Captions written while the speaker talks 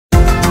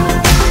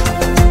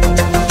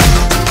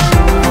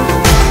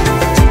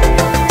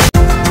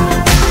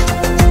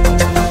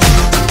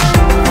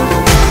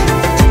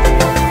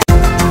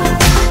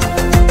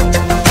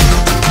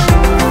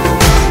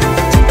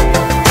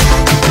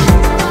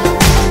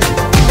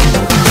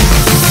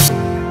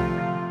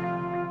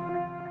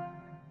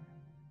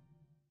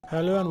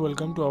Hello and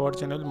welcome to our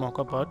channel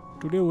Mockup Art.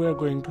 Today we are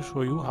going to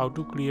show you how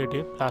to create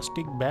a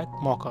plastic bag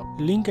mockup.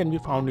 Link can be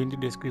found in the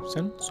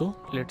description. So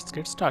let's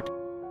get started.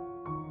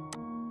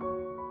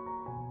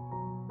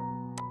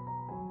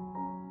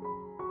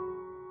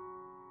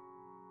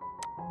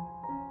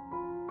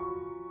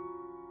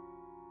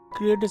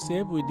 Create a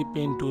shape with the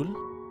pen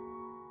tool.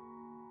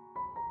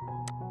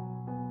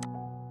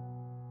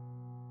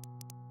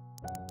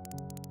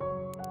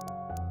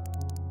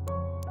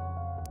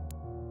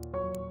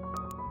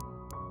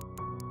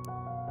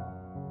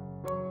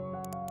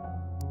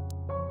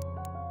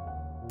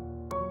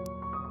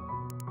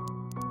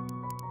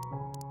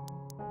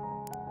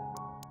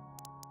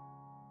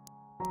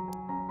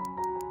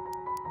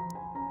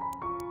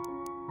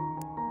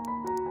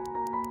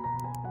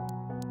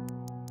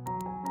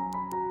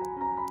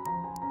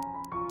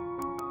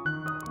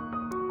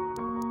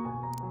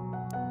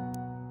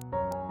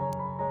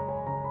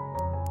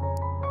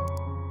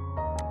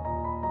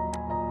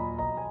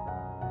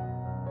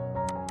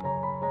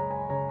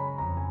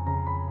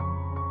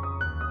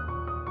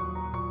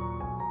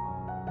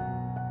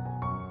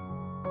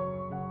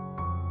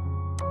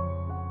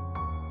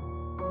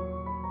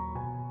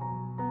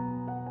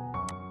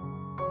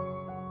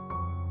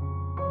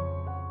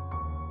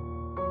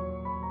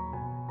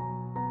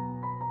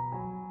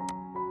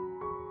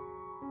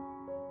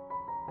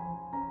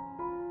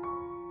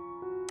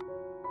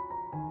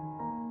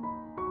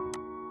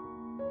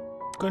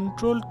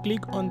 Control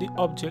click on the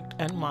object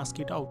and mask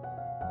it out.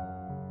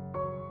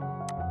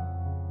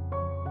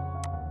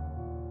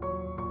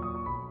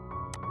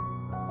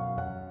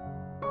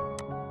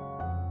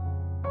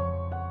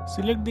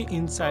 Select the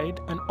inside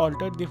and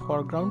alter the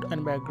foreground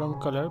and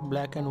background color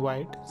black and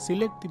white.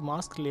 Select the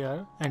mask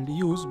layer and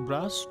use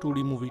brush to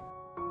remove it.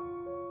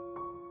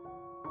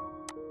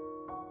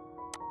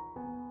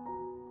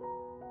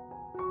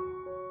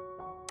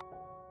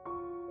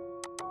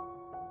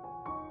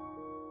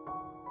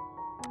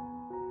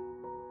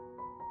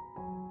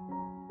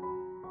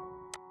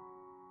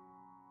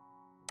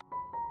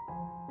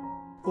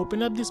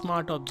 Open up the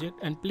smart object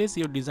and place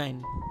your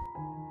design.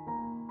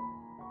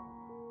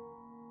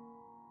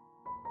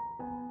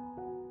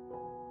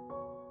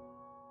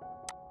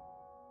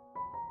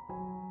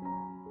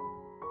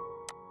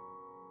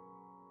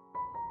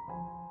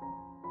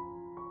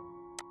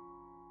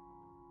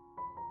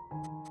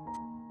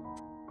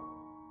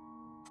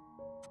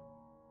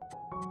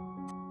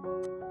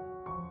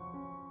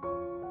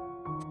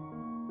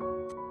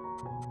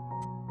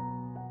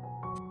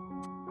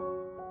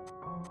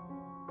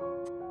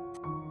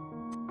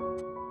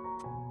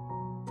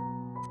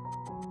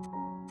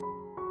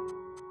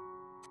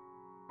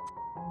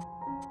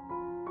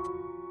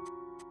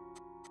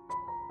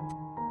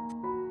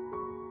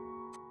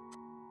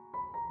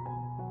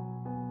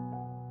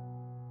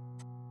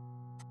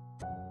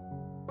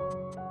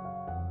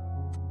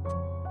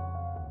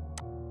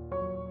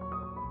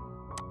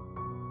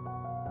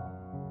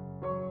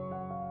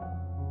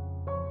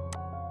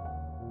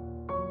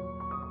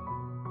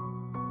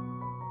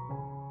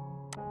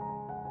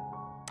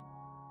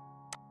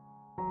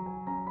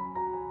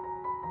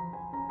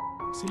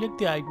 Select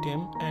the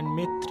item and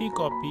make 3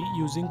 copies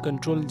using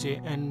Ctrl J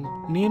and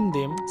name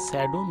them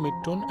Shadow,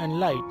 Midtone and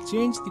Light.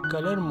 Change the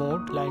color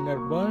mode Liner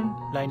Burn,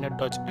 Liner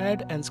Touch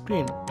Add and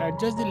Screen.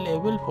 Adjust the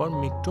level for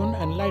midtone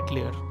and light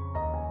layer.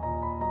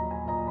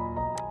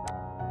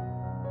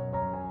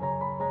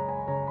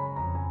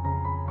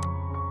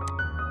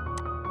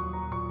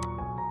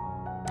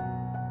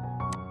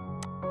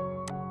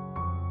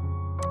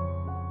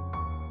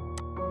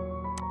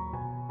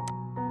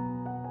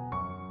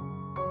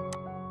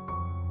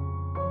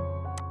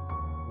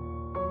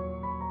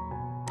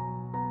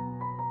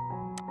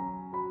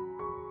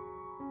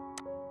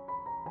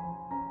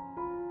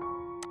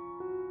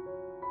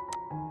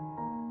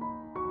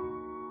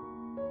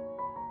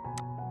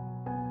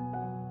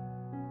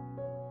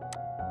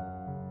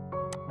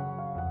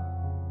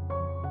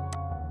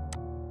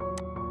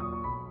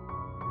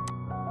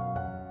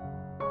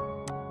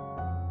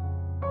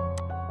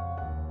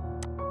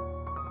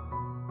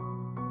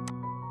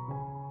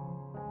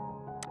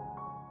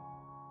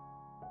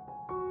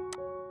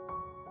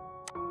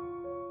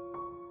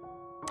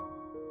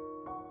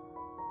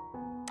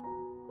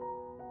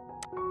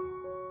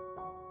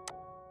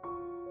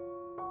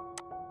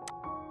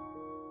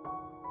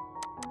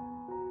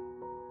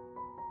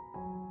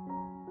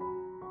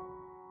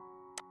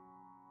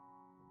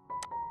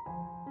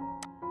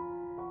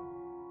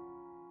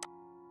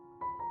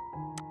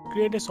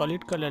 Create a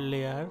solid color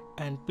layer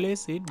and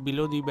place it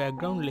below the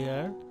background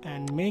layer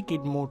and make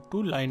it mode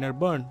to Liner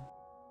Burn.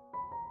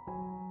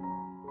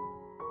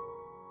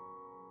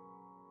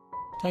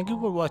 Thank you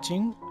for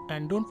watching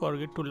and don't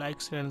forget to like,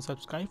 share and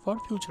subscribe for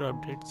future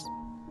updates.